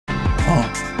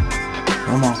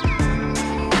Come on.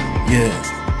 Yeah.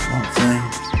 Know what I'm saying?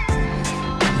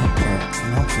 You know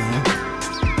what I'm saying?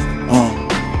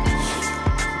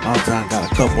 All the time got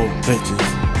a couple bitches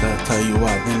that'll tell you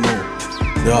why they know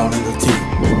they're all in the team.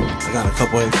 I got a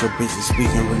couple extra bitches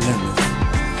speaking relentless.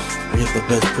 I get the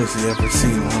best pussy ever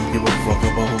seen. I don't give a fuck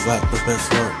about who got the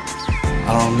best work.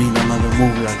 I don't need another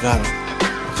movie. I got a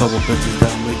couple bitches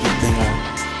that'll make you think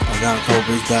I got a couple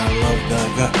bitches that I love,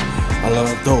 that I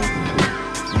love dope. You know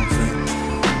what I'm saying?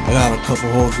 I got a couple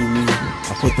holes in me.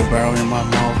 I put the barrel in my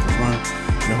mouth to run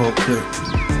the whole clip.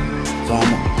 So I'm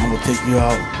gonna take you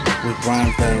out with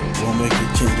rhymes that will make you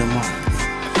change your mind.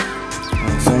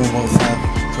 Some of us have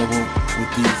trouble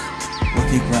with these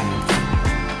rhymes,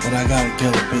 but I gotta get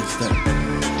a bitch that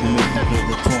will make you play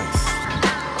the twice.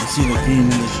 You see the game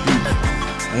in the street.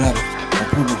 I got a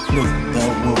poodle flick that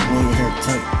will blow your hair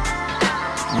tight.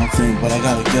 You know what I'm saying? But I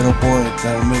gotta get a boy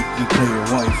that'll make you play your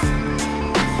wife.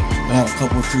 I got a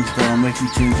couple tricks that'll make you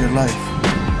change your life.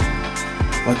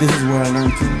 But this is where I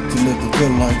learned to live the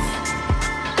good life.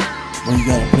 But you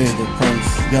gotta pay the price.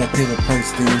 You gotta pay the price,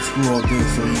 stay in school all day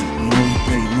so you know you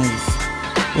play nice.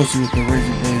 Push you with the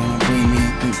razor blade on the brain, made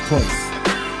you think twice.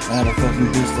 I had a fucking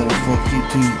bitch that'll fuck you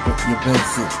till your bed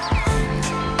sit. You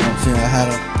know what I'm saying? I had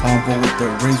a convo with the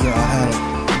razor, I had a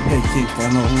head kick, but I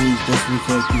know who he's just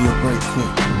because give you a break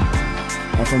quick.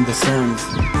 I'm from the Suns,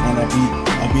 and I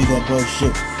be that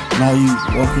bullshit. Now you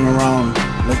walking around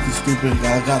like you stupid.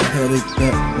 I got a headache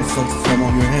that sucks some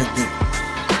of your head dick.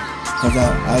 Cause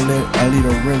I lead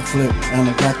a red flip and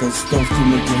I got the stuff to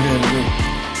make your head rip.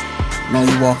 Now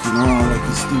you walking around like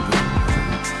you're stupid.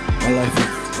 My life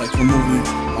is like a movie.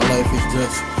 My life is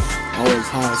just always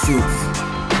high six,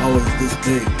 always this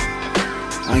big.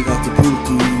 I ain't got to prove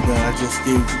to you that I just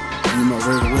gave you my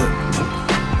red whip.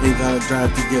 Ain't gotta drive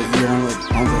to get you on that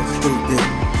straight dick.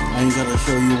 I ain't gotta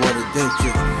show you what a dick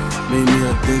chick made me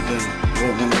a dick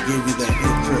and when I gave you that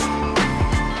head trip.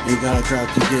 Ain't gotta drive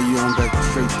to get you on that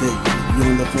straight dick. You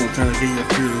on the phone trying to get your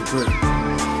feet in grip.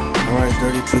 Alright,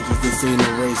 dirty bitches, this ain't a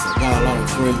race. I got a lot of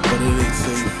friends, but it ain't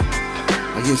safe.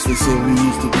 I guess they say we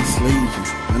used to be slaves,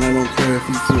 and I don't care if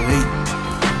you feel hate.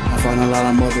 I find a lot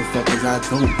of motherfuckers I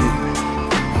don't hate.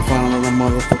 I find a lot of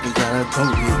motherfuckers that I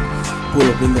don't hate. Pull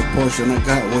up in the Porsche and I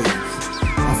got waves.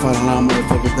 I find a lot of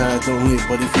motherfuckers that I don't hate.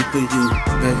 But if you're thinking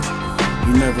that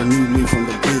you never knew me from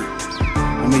the gate,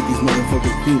 I make these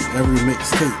motherfuckers think every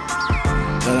mixtape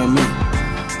that I make.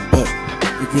 But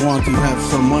if you want to have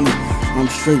some money, I'm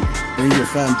straight. Bring your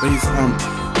fan base,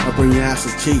 I'll bring your ass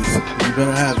a chase. You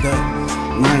better have that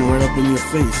 9 right up in your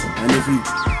face. And if you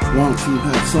want to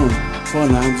have some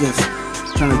fun, I'm just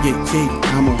trying to get cake.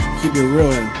 I'ma keep it real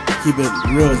and keep it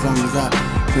real as long as I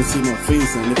can see my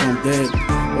face. And if I'm dead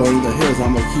or in the hills,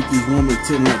 I'ma keep these women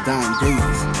till my dying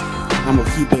days. I'ma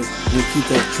keep it and keep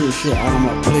that true shit out of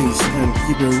my place and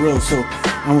keep it real, so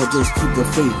I'ma just keep the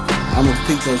faith. I'ma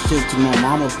take that shit to my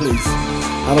mama place.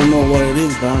 I don't know what it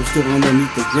is, but I'm still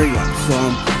underneath the grave. So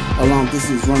I'm a long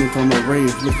distance running from a rave,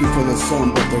 looking for the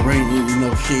sun, but the rain ain't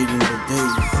enough shade in the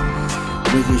days.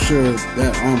 Making sure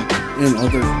that I'm in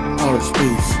outer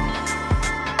space.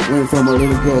 Went from a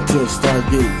little girl to a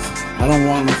stargaze. I don't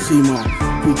want to see my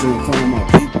future in front of my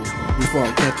people before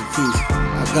I catch a case.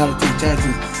 I gotta take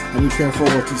chances and be careful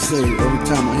what you say. Every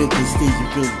time I hit this stage, it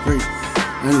feels great,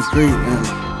 and it's great. And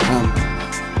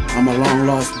I'm a long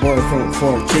lost boy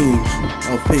for a change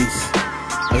of pace.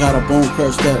 I got a bone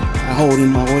crush that I hold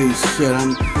in my waist. Shit,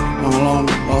 I'm a long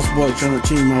lost boy trying to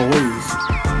change my ways.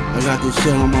 I got this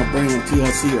shit on my brain until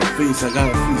I see your face. I got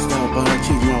a freestyle, but I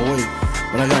changed my way.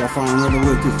 But I gotta find another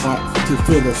way to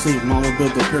feel the safe. Mama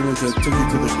built the pyramids and took it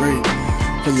to the grave.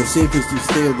 Cause the safest to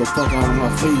stay the fuck out of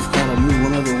my face. Gotta move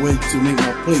another way to make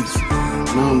my place.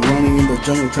 Now I'm running in the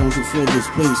jungle trying to fill this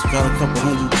place. Got a couple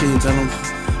hundred chains, I don't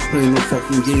play no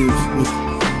fucking games. With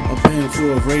a pan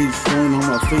full of rage flowing on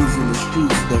my face in the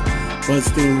streets. The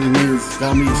bloodstain remains.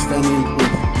 Got me standing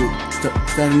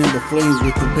in the flames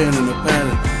with the pen and the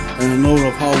pattern. And a note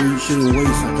of how we shouldn't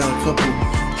waste. I got a couple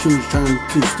shoes trying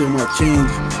to steal my change.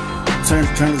 Trying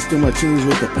to steal my change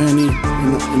with a penny in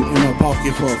my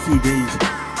pocket for a few days.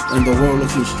 And the world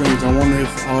looking strange. I wonder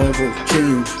if I'll ever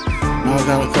change. Now I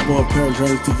got a couple of pair of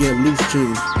drugs to get loose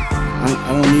change.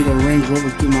 I don't need a Range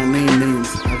Rover to my names.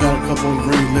 I got a couple of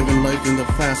rings, living life in the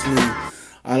fast lane.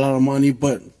 I got a lot of money,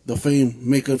 but the fame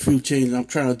make a few changes. I'm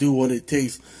trying to do what it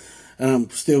takes, and I'm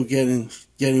still getting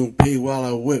paid while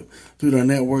I whip through the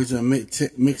networks and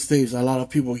mixtapes. A lot of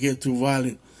people get too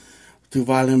violent,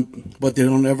 but they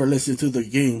don't ever listen to the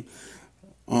game.